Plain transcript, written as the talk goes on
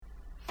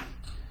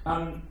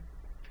Um,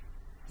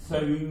 so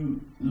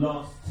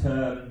last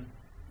term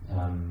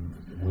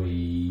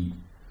we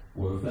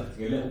were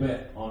reflecting a little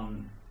bit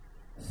on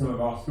some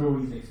of our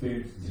stories and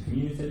experiences as a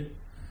community,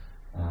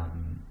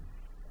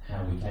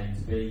 how we came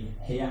to be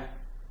here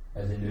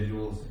as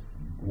individuals,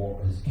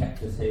 what has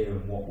kept us here,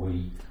 and what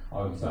we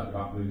are excited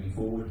about moving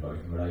forward, both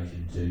in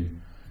relation to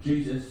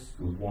Jesus,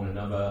 with one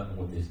another, and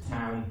with this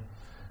town.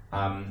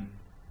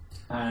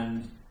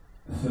 And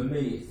for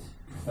me, it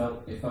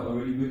felt a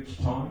really rich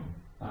time.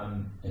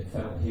 It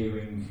felt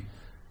hearing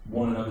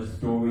one another's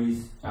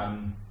stories.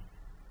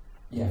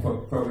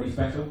 Felt really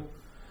special.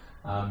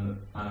 And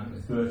I think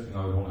the first thing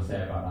I would want to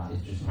say about that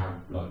is just how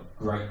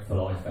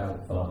grateful I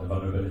felt for the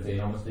vulnerability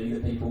and honesty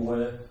that people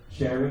were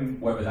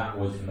sharing, whether that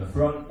was from the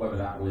front, whether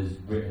that was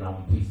written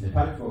on pieces of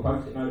paper or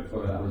post-it notes,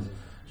 whether that was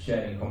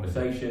shared in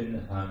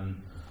conversation.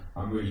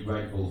 I'm really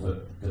grateful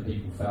that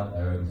people felt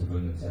they were able to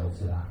bring themselves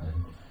to that,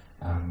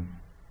 and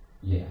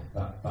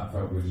that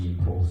felt really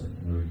important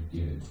and really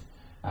good.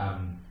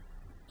 And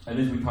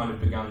as we kind of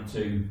began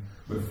to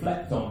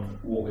reflect on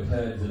what we've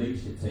heard as a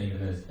leadership team,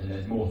 and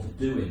there's more to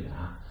do in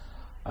that,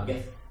 I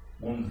guess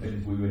one of the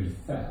things we really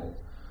felt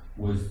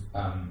was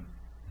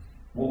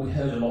what we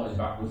heard a lot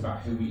was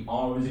about who we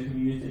are as a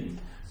community,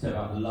 so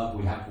about the love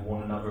we have for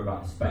one another,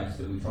 about the space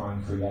that we try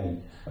and create,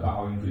 about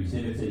our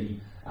inclusivity,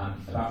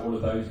 about all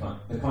of those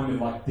the kind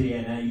of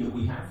DNA that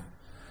we have.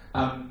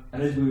 And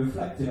as we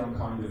reflected on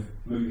kind of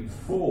moving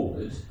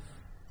forward,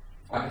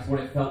 I guess what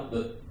it felt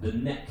that the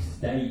next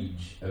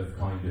stage of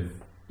kind of,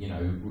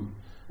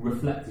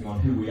 reflecting on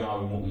who we are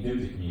and what we do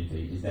as a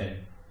community is then,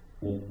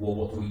 well,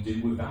 what do we do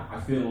with that?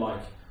 I feel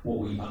like what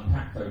we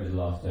unpacked over the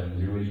last term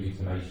was a really good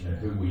summation of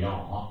who we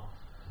are,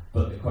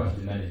 but the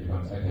question then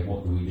becomes, okay,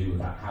 what do we do with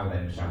that? How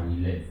then shall we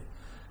live?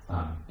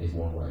 Is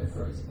one way of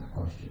phrasing that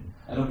question.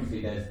 And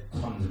obviously there's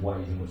tons of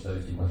ways in which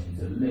those two questions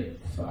are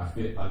linked, but I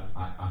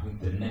think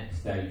the next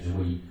stage as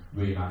we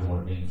reimagine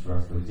what it means for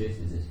us to exist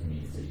as this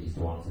community is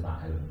to answer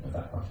that element of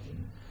that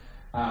question.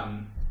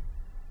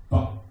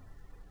 But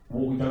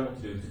what we don't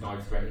want to do is to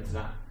dive straight into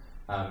that.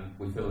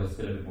 We feel there's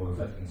still a bit more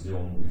reflecting to do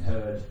on what we've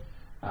heard,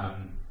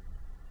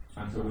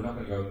 and so we're not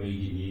going to go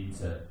immediately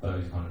into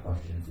those kind of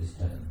questions this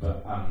term.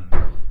 But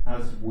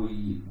as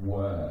we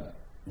were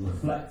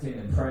reflecting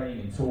and praying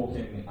and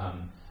talking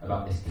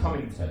about this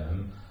coming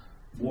term,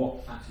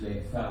 what actually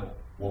it felt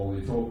while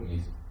we were talking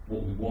is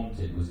what we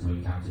wanted was to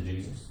encounter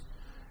Jesus.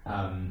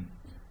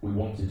 We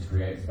wanted to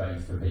create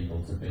space for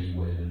people to be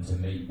with and to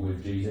meet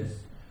with Jesus.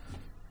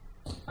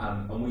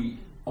 And we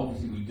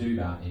do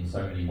that in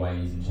so many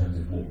ways in terms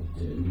of what we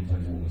do, in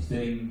terms of when we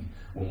sing,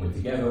 when we're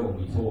together, when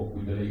we talk.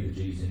 We believe that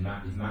Jesus is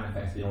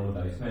manifested in all of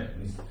those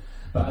things.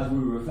 But as we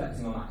were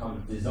reflecting on that kind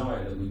of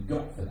desire that we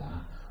got for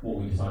that, what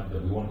we decided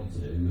that we wanted to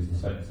do was to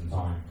spend some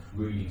time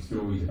reading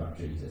stories about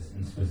Jesus,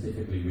 and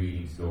specifically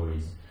reading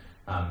stories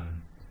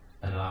and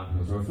allowing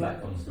people to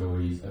reflect on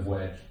stories of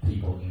where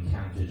people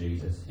encounter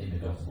Jesus in the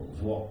Gospels.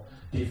 What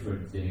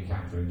difference did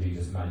encountering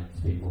Jesus make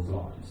to people's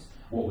lives?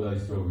 What were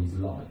those stories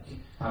like?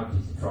 How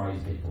did he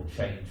surprise people,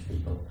 change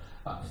people,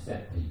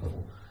 upset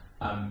people?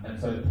 And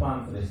so the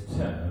plan for this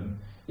term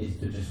is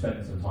to just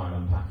spend some time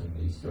unpacking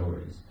these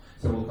stories.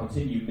 So we'll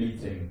continue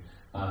meeting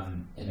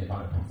in the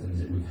kind of patterns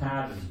that we've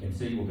had. As you can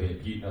see, we'll be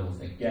at Butte Mills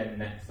again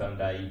next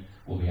Sunday.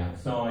 We'll be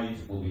outside.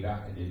 We'll be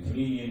back and do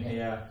communion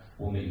here.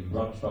 We'll meet in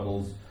brunch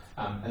bubbles.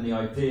 And the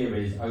idea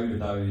is, over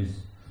those,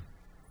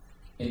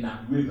 in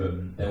that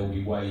rhythm, there will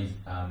be ways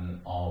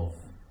of,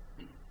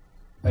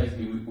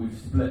 basically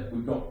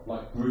we've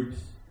got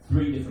groups,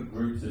 3 different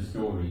groups of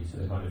stories for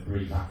the kind of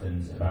 3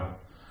 patterns about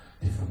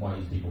different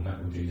ways people met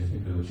with Jesus,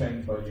 people who were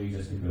changed by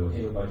Jesus, people who were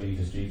healed by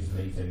Jesus, Jesus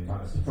meeting,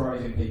 kind of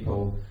surprising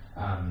people.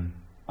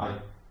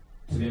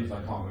 To be honest,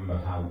 I can't remember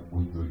how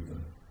we grouped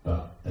them,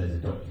 but there's a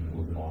document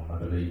with them on, I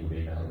believe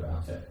we've emailed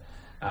about it.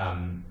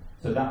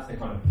 So that's the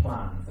kind of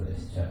plan for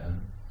this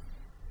term.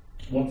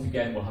 Once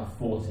again, we'll have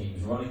 4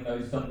 teams running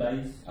those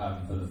Sundays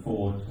for the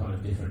 4 kind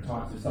of different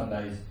types of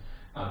Sundays.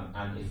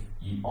 And if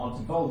you aren't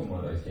involved in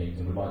one of those teams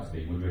and would like to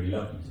be, we'd really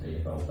love you to be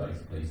involved,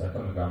 basically. So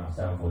come and grab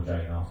myself or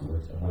Jane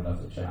afterwards, and we'd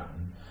love to chat.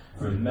 And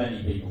for as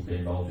many people to be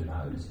involved in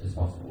those as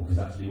possible, because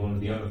actually one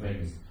of the other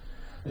things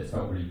that's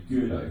felt really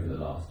good over the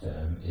last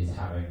term is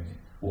having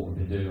what we've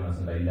been doing on a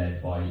Sunday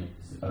led by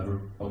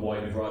a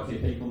wider variety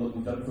of people that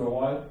we've done for a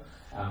while.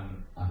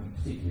 I think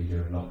particularly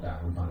during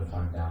lockdown, we kind of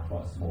honed down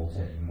quite a small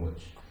team,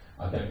 which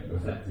I don't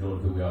reflected all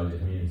of who we are as a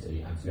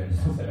community, and to be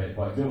honest, also made it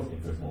quite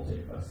exhausting for a small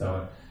team of us.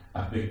 So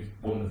I think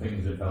one of the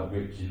things that felt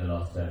rich in the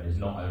last term is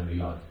not only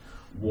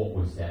what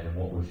was said and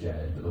what was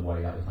shared, but the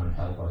way that was kind of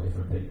held by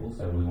different people.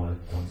 So we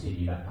want to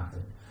continue that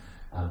pattern,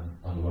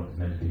 and we want as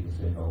many people to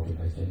be involved in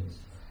those teams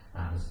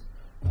as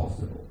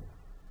possible.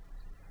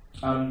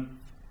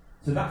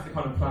 So that's the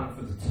kind of plan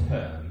for the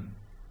term.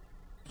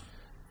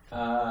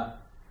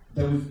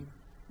 There was,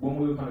 when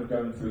we were kind of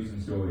going through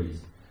some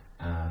stories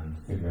and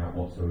figuring out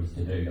what stories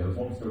to do, there was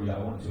one story that I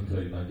wanted to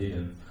include and I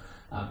didn't.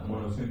 And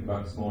when I was thinking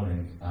about this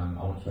morning, I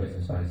wanted to create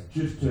some space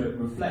just to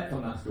reflect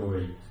on that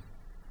story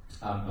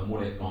and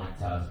what it might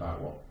tell us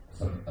about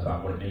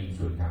about what it means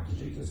to encounter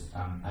Jesus.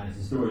 And it's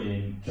a story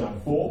in John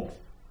 4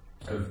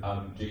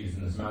 of Jesus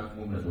and the Samaritan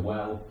woman at the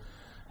well.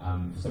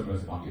 For some of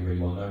us it might be a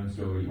really well-known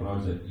story. When I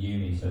was at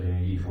uni studying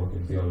a youth work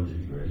and theology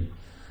degree,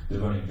 the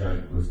running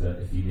joke was that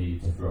if you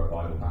needed to throw a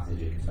Bible passage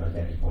in to make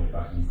any point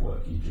about youth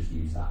work, you'd just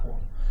use that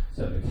one.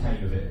 So it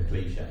became a bit of a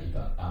cliche,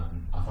 but I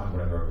find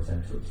whatever I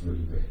return to it's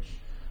really rich.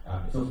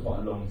 It's also quite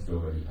a long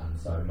story, and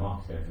so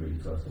Mark's going to read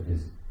it to us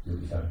because you'll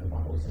be starting to put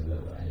my voice in a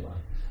little bit anyway.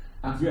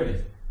 And to be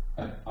honest,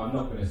 I'm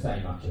not going to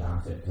say much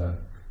about it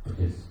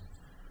because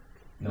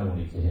no one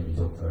needs to hear me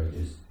talk for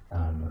ages,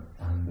 and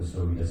the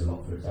story does a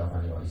lot for itself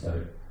anyway.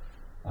 So,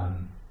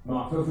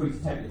 Mark, feel free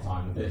to take the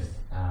time with this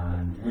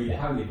and read it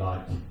how you'd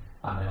like,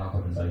 and then I'll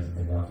come and say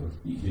something afterwards.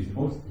 You can do some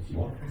voice if you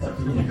want. It's up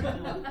to you.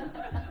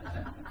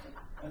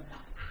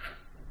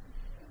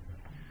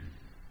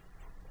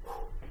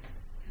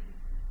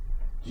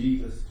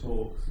 Jesus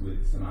talks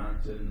with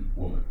Samaritan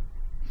woman.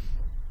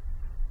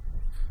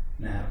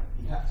 Now,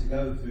 he had to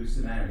go through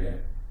Samaria,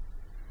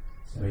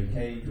 so he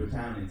came to a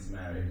town in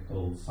Samaria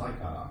called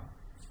Sychar,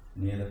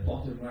 near the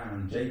plot of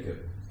ground Jacob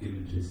had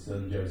given to his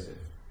son Joseph.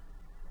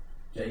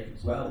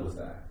 Jacob's well was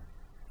there,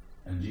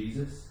 and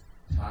Jesus,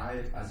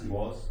 tired as he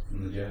was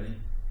from the journey,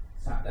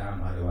 sat down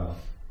by the well.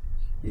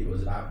 It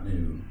was about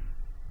noon.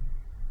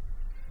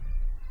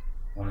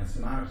 When a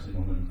Samaritan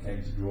woman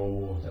came to draw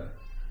water,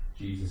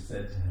 Jesus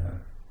said to her,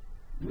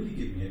 "Will you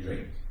give me a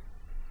drink?"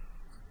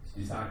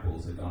 His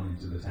disciples had gone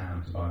into the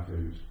town to buy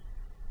food.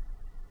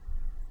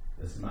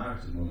 The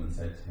Samaritan woman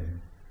said to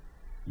him,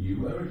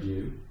 "You are a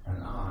Jew,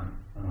 and I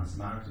am a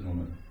Samaritan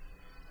woman.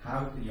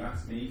 How can you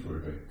ask me for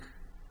a drink?"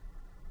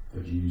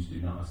 For Jews do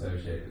not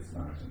associate with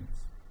Samaritans.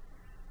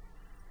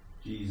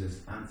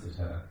 Jesus answered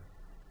her,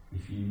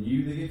 "If you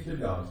knew the gift of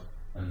God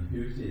and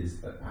who it is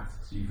that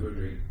asks you for a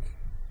drink,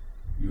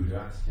 you would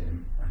have asked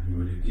him, and he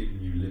would have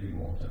given you living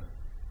water."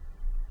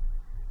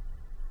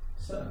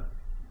 "Sir,"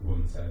 the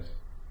woman said,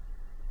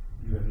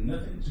 "you have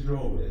nothing to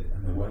draw with,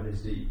 and the well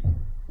is deep.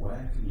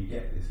 Where can you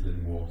get this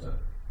living water?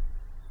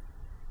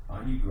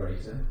 Are you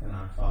greater than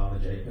our father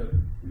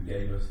Jacob, who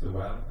gave us the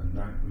well and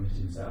drank from it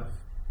himself,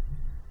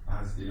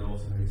 as did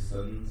also his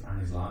sons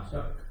and his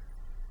livestock?"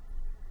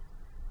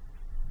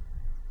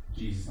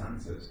 Jesus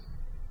answered,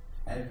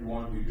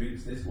 "Everyone who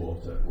drinks this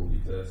water will be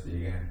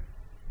thirsty again.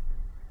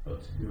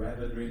 But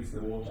whoever drinks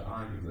the water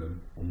I give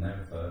them will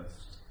never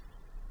thirst.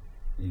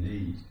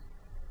 Indeed,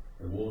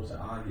 the water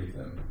I give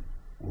them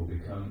will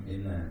become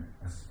in them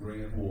a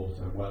spring of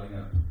water welling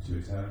up to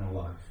eternal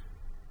life."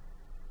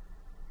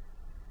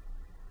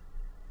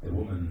 The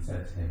woman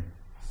said to him,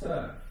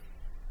 "Sir,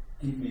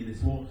 give me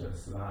this water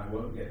so that I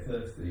won't get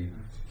thirsty and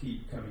have to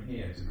keep coming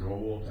here to draw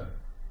water."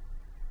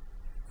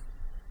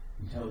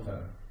 He told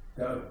her,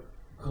 "Go,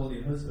 call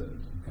your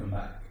husband and come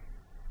back."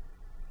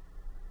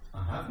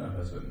 "I have no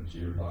husband,"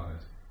 she replied.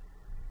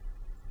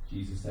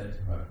 Jesus said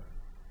to her,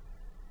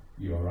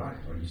 "You are right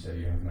when you say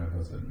you have no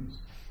husband.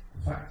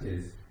 The fact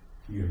is,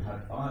 you have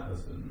had 5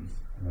 husbands,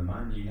 and the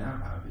man you now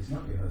have is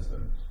not your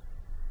husband.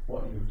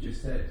 What you have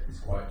just said is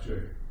quite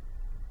true."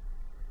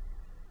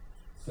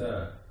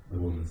 "Sir," the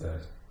woman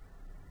said,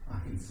 "I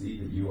can see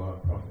that you are a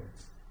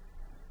prophet.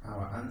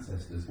 Our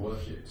ancestors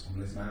worshipped on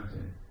this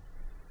mountain,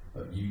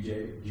 but you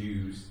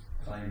Jews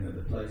claim that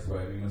the place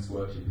where we must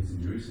worship is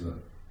in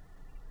Jerusalem."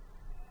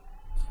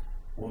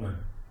 "Woman,"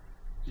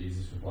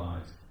 Jesus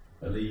replied,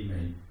 "believe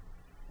me,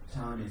 the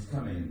time is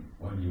coming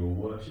when you will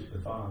worship the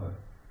Father,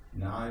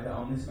 neither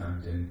on this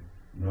mountain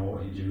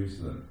nor in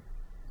Jerusalem.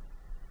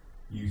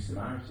 You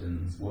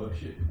Samaritans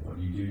worship what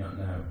you do not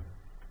know.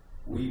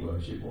 We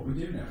worship what we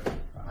do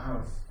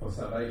know, for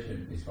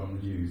salvation is from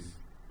the Jews.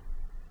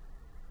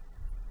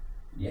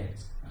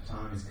 Yet a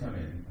time is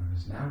coming, and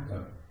has now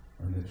come,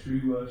 when the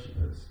true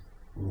worshippers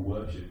will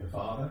worship the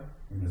Father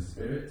in the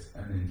Spirit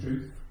and in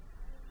truth,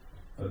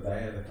 for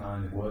they are the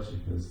kind of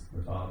worshippers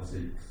the Father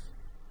seeks.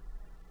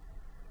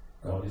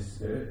 God is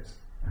Spirit,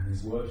 and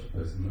his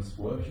worshippers must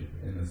worship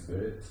in the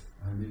Spirit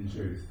and in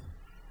truth."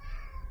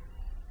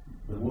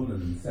 The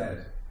woman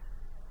said,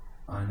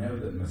 "I know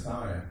that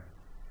Messiah,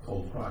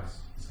 called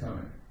Christ, is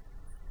coming.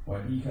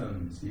 When he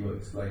comes, he will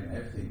explain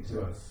everything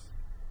to us."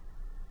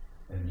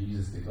 Then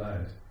Jesus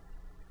declared,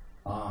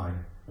 "I,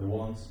 the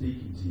one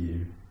speaking to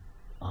you,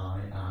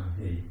 I am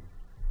he."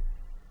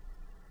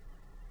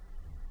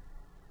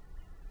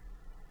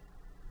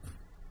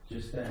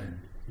 Just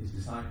then, his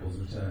disciples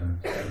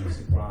returned and were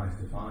surprised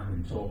to find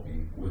him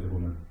talking with a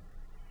woman.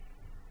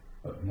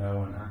 But no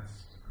one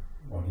asked,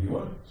 "What do you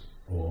want?"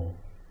 or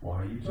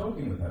 "Why are you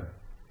talking with her?"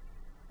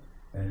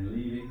 Then,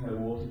 leaving her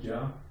water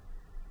jar,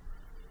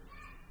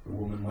 the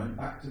woman went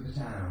back to the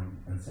town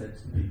and said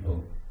to the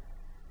people,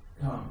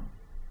 "Come,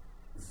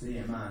 see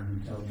a man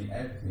who told me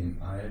everything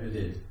I ever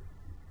did.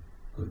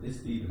 Could this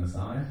be the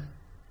Messiah?"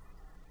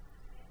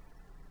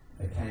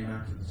 They came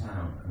out of the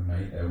town and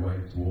made their way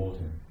toward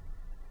him.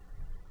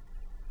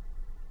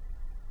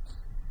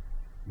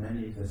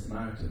 Many of the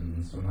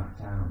Samaritans from that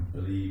town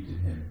believed in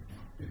him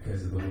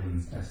because of the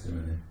woman's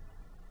testimony.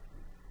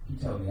 "He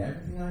told me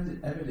everything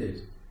I ever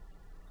did."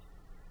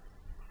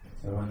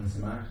 So when the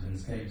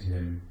Samaritans came to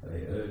him,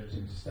 they urged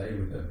him to stay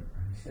with them,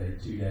 and he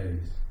stayed 2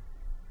 days.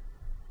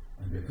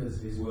 And because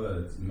of his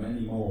words,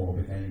 many more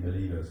became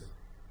believers.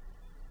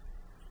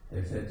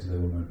 They said to the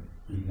woman,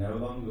 "We no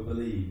longer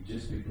believe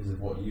just because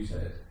of what you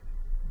said.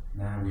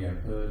 Now we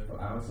have heard for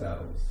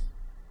ourselves,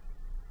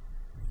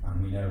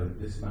 and we know that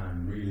this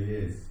man really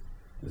is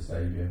the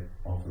Saviour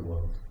of the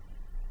world."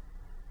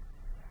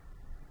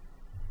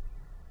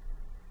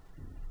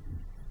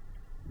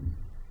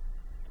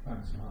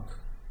 Thanks, Mark.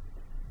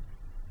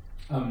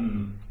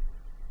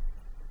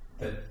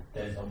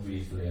 There's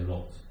obviously a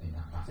lot in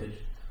that passage.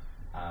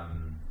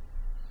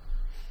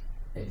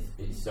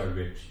 It's so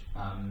rich.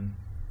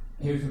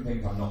 Here's some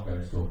things I'm not going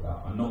to talk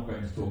about. I'm not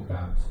going to talk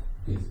about,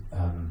 because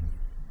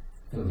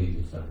feels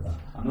easy to talk about.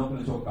 I'm not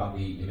going to talk about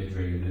the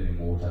imagery of living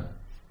water,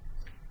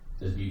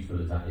 as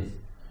beautiful as that is.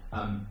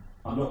 I'm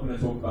not going to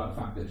talk about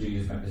the fact that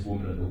Jesus met this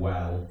woman at the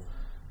well,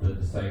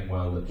 the same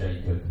well that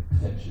Jacob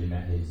potentially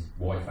met his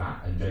wife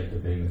at, and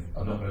Jacob being.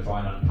 I'm not going to try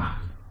and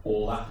unpack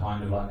all that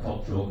kind of like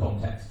cultural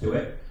context to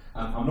it.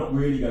 I'm not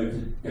really going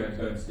to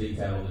go into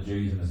detail on the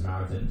Jews and the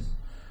Samaritans.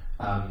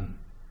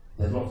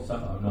 There's lots of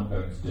stuff that I'm not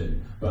going to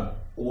do, but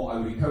what I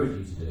would encourage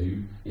you to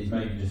do is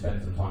maybe just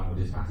spend some time with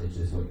this passage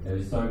this week. There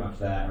is so much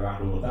there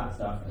around all of that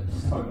stuff, and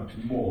so much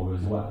more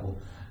as well.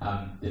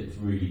 It's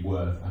really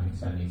worth, I think,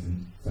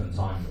 spending some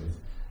time with,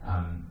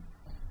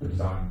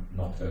 because I'm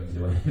not going to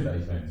do any of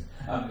those things.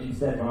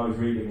 Instead, when I was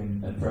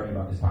reading and praying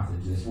about this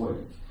passage this week,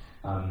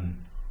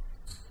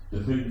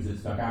 the things that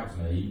stuck out to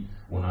me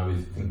when I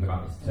was thinking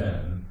about this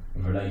term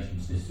in relation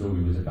to this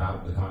story was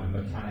about the kind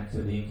of mechanics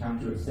of the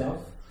encounter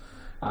itself,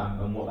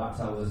 and what that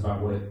tells us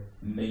about what it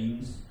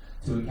means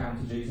to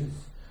encounter Jesus.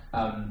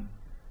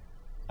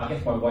 I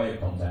guess by way of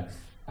context,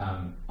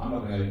 I'm not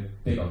going to go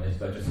big on this,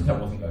 but I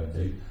wasn't going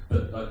to,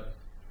 but like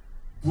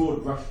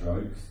broad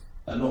brushstrokes,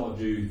 a lot of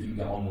Jews didn't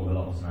get on with a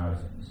lot of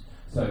Samaritans.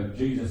 So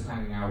Jesus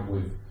hanging out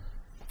with,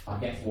 I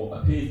guess, what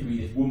appears to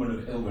be this woman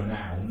of ill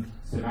renown,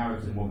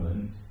 Samaritan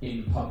woman,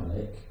 in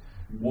public,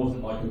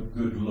 wasn't like a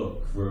good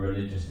look for a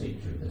religious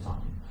teacher at the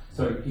time.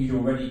 So he's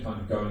already kind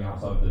of going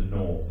outside the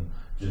norm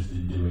just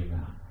in doing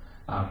that.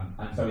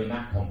 And so in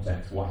that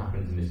context, what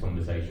happens in this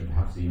conversation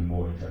perhaps even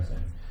more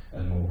interesting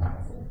and more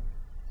powerful.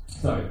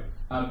 So,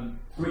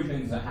 3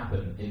 things that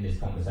happen in this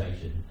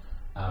conversation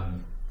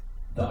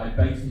that I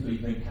basically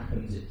think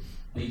happens.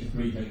 These are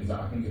 3 things that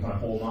I think are kind of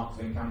hallmarks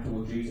of encounter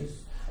with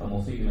Jesus, and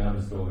we'll see them in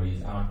other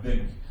stories, and I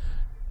think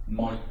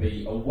might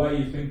be a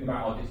way of thinking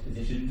about our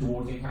disposition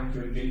towards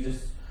encountering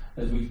Jesus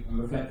as we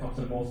reflect on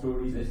some more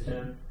stories this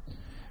term.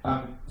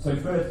 So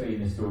firstly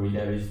in this story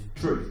there is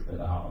truth at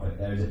the heart of it.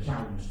 There is a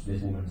challenge to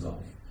this woman's life.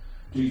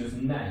 Jesus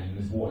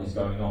names what is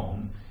going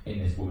on in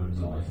this woman's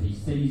life. He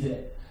sees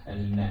it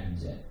and he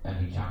names it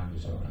and he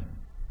challenges her on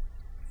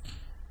it.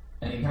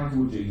 An encounter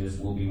with Jesus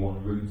will be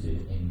one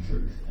rooted in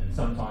truth, and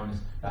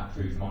sometimes that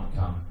truth might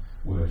come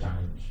with a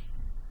challenge.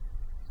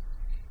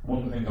 One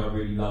of the things I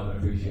really love and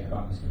appreciate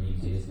about this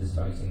community is the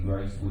space and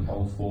grace we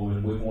hold for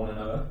and with one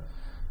another.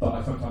 But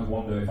I sometimes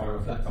wonder, if I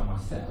reflect on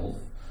myself,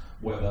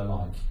 whether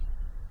like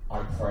I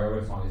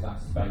prioritise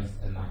that space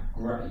and that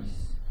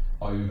grace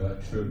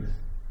over truth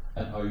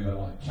and over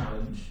like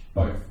challenge,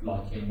 both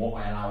like in what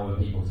I allow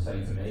other people to say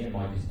to me and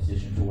my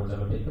disposition towards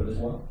other people as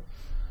well.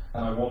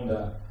 And I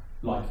wonder,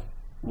 like,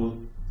 well,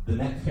 the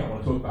next thing I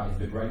want to talk about is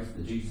the grace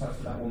that Jesus has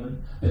for that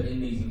woman. But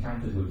in these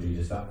encounters with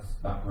Jesus,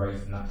 that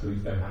grace and that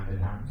truth go hand in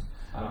hand.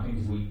 And I think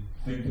as we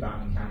think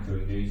about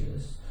encountering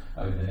Jesus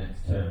over the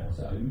next term or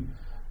so,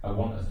 I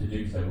want us to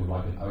do so with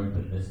like an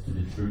openness to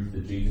the truth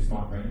that Jesus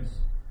might bring us.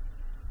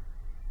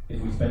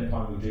 If we spend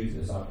time with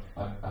Jesus,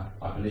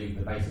 I believe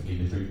that basically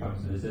the truth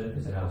comes to the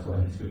surface, and elsewhere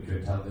in Scripture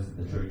it tells us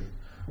that the truth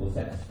will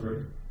set us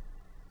free.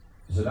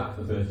 So that's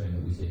the first thing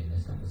that we see in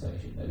this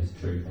conversation. There is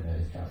truth and there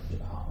is challenge at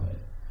the heart of it.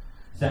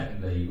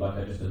 Secondly, like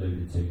I just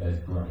alluded to, there's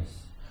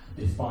grace.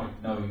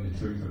 Despite knowing the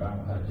truth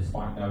about her,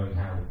 despite knowing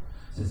how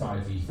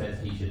society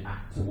says he should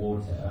act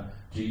towards her,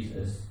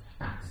 Jesus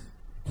acts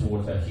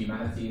towards her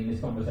humanity in this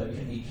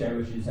conversation. He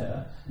cherishes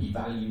her, he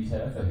values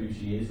her for who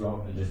she is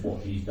rather than just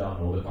what she's done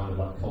or the kind of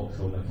like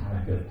cultural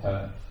mechanic of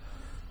her.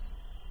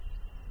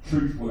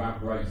 Truth without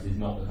grace is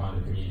not the kind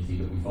of community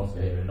that we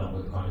foster here and not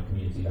the kind of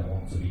community that I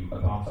want to be a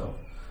part of.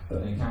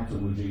 But an encounter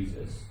with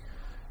Jesus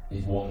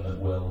is one that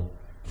will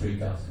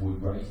treat us with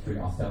grace, treat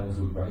ourselves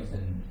with grace,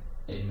 and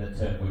in the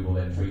turn we will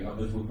then treat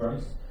others with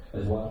grace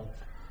as well.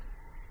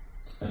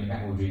 An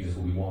encounter with Jesus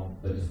will be one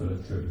that is full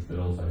of truth, but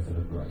also full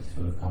of grace,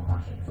 full of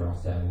compassion for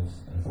ourselves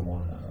and for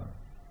one another.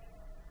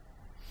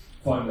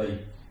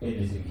 Finally,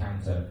 in this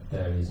encounter,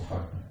 there is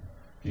hope.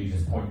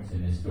 Jesus points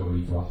in this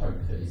story to a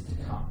hope that is to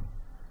come,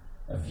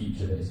 a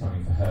future that is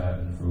coming for her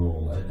and for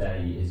all. A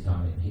day is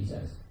coming, he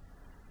says.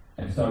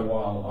 And so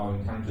while our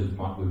encounters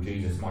with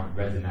Jesus might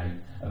resonate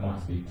and might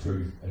speak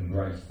truth and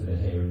grace to the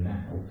here and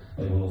now,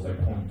 they will also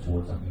point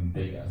towards something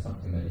bigger,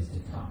 something that is to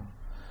come,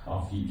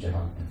 our future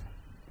hope,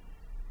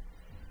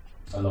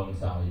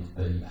 alongside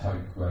the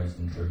hope, grace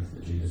and truth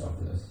that Jesus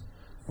offers us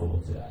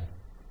for today.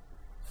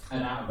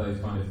 And out of those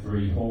kind of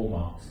three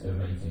hallmarks of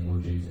meeting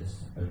with Jesus,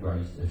 of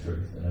grace, of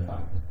truth, and of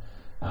hope,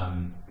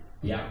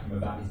 the outcome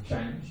of that is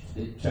changed.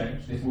 It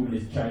changed. This woman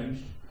is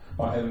changed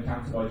by her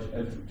encounter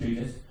of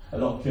Jesus. A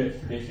lot of church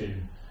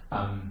tradition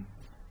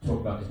talk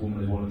about this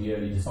woman as one of the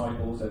early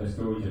disciples. There are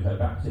stories of her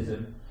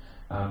baptism.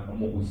 And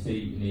what we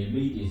see in the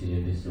immediacy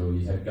of this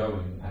story is her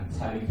going and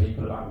telling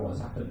people about what has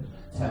happened,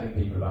 telling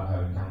people about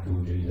her encounter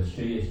with Jesus.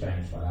 She is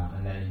changed by that,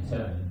 and then in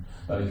turn,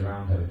 those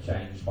around her are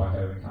changed by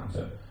her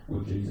encounter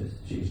with Jesus.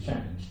 She is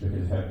changed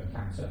because of her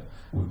encounter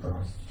with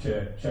Christ.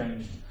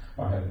 Changed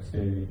by her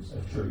experience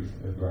of truth,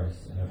 of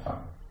grace, and of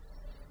hope.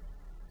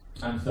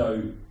 And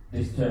so,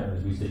 this term,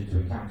 as we seek to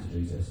encounter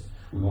Jesus,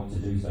 we want to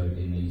do so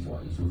in these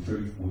ways, with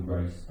truth, with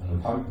grace, and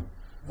with hope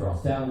for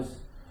ourselves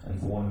and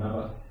for one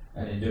another.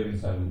 And in doing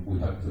so, we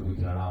hope that we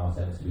can allow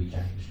ourselves to be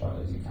changed by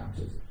those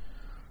encounters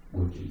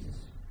with Jesus.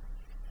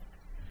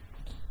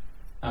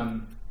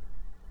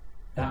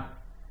 That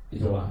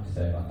is all I have to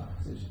say about that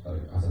passage.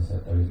 As I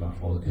said, there is much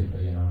more that could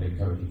be, and I'd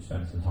encourage you to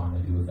spend some time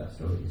maybe with that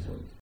story this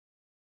week.